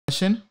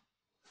question.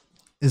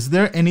 Is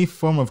there any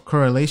form of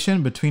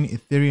correlation between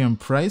Ethereum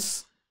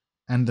price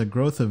and the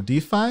growth of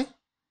DeFi,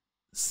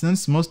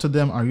 since most of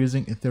them are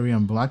using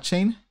Ethereum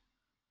blockchain?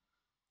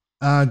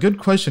 Good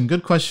question.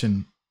 Good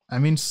question. I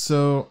mean,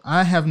 so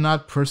I have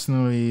not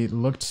personally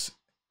looked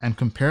and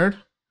compared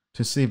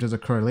to see if there's a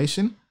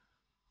correlation,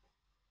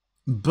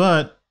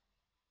 but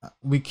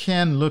we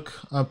can look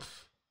up.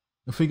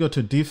 If we go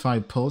to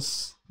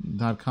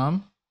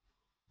DeFiPulse.com,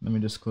 let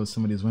me just close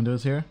some of these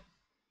windows here.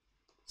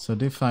 So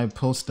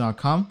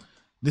DeFiPulse.com,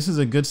 this is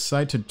a good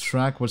site to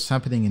track what's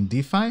happening in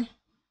DeFi.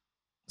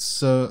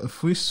 So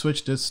if we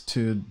switch this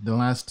to the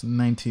last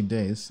 90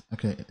 days,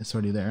 okay, it's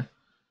already there.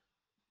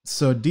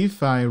 So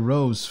DeFi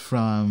rose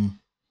from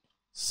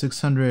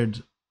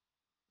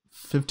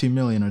 650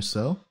 million or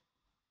so,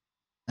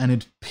 and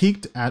it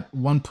peaked at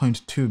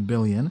 1.2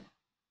 billion,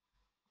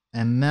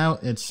 and now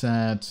it's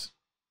at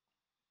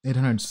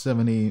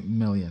 870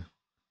 million.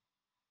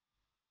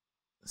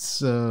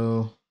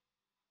 So,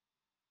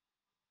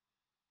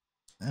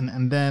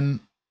 and then,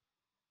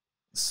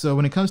 so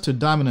when it comes to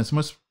dominance,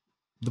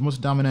 the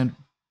most dominant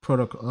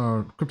protocol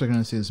or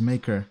cryptocurrency is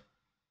Maker.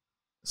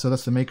 So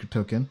that's the Maker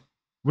token,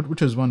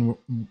 which is one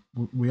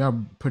we are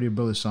pretty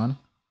bullish on.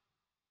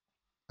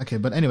 Okay,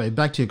 but anyway,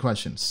 back to your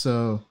question.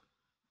 So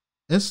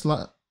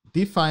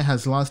DeFi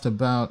has lost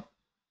about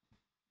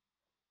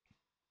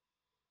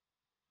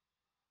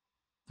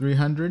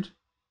 300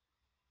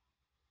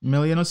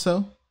 million or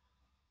so.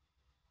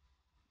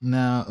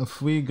 Now,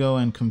 if we go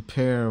and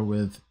compare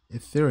with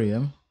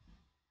Ethereum,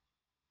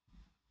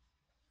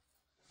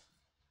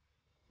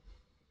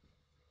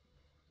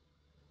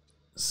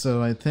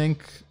 so I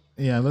think,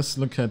 yeah, let's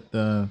look at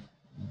the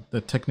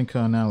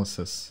technical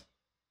analysis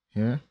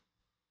here.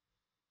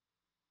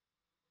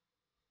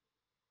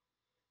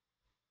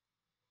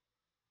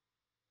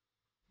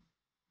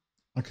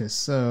 Okay,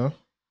 so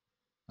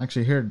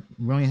actually here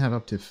we only have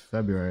up to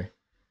February.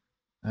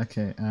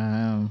 Okay,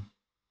 I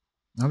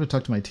have to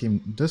talk to my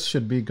team. This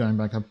should be going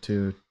back up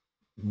to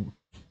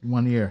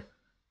 1 year.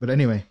 But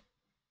anyway,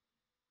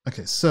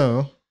 okay,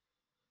 so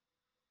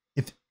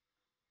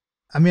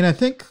I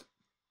think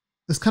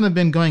it's kind of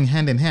been going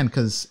hand in hand,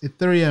 because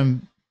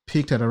Ethereum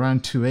peaked at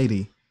around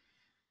 280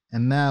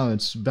 and now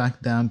it's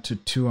back down to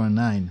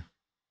 209.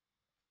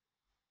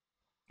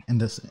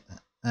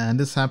 And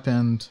this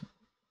happened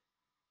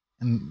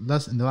in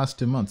the last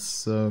 2 months.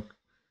 So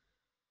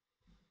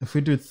if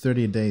we do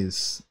 30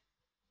 days,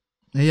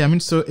 yeah, I mean,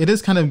 so it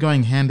is kind of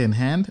going hand in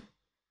hand,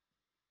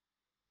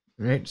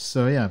 right?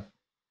 So yeah,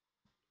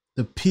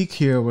 the peak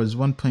here was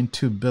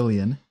 1.2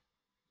 billion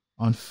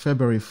on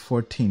February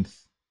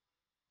 14th.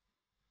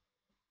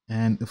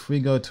 And if we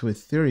go to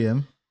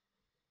Ethereum,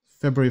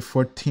 February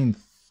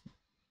 14th,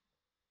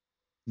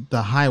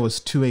 the high was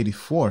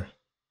 284.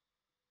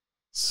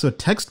 So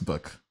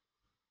textbook.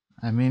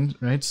 I mean,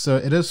 right? So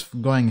it is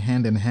going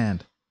hand in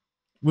hand,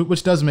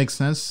 which does make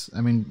sense. I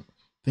mean,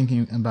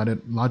 thinking about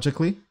it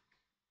logically.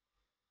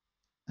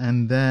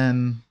 And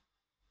then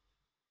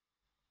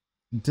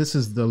this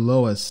is the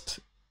lowest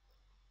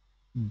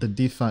the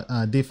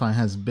DeFi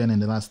has been in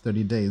the last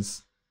 30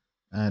 days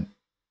at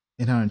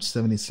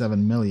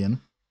 877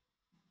 million.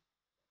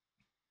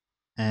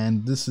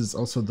 And this is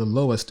also the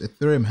lowest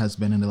Ethereum has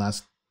been in the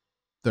last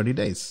 30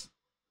 days.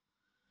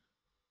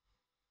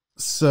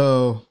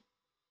 So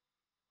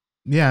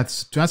yeah,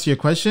 to answer your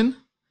question,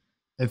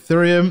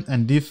 Ethereum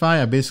and DeFi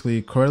are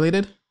basically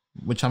correlated,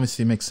 which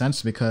obviously makes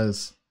sense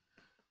because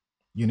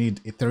you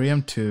need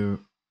Ethereum to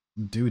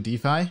do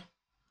DeFi.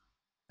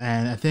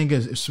 And I think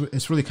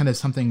it's really kind of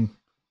something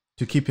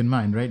to keep in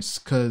mind, right?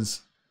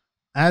 Because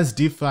as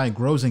DeFi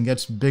grows and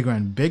gets bigger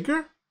and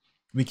bigger,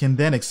 we can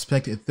then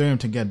expect Ethereum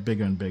to get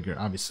bigger and bigger,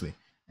 obviously.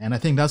 And I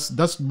think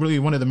that's really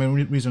one of the main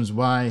reasons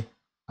why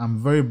I'm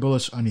very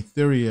bullish on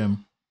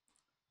Ethereum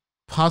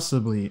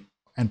possibly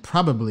and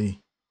probably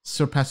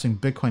surpassing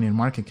Bitcoin in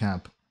market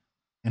cap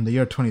in the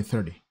year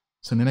 2030.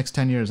 So in the next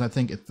 10 years, I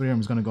think Ethereum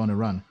is going to go on a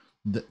run.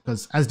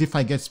 Because as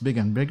DeFi gets bigger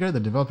and bigger, the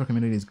developer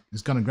community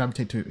is going to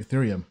gravitate to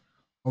Ethereum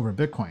over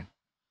Bitcoin.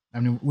 I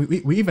mean,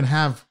 we even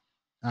have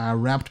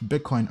wrapped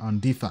Bitcoin on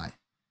DeFi.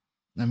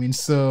 I mean,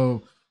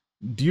 so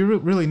do you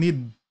really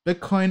need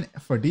Bitcoin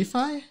for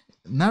DeFi?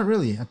 Not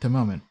really at the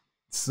moment.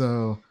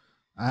 So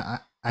I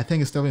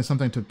think it's definitely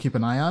something to keep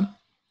an eye on.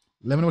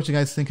 Let me know what you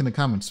guys think in the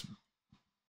comments.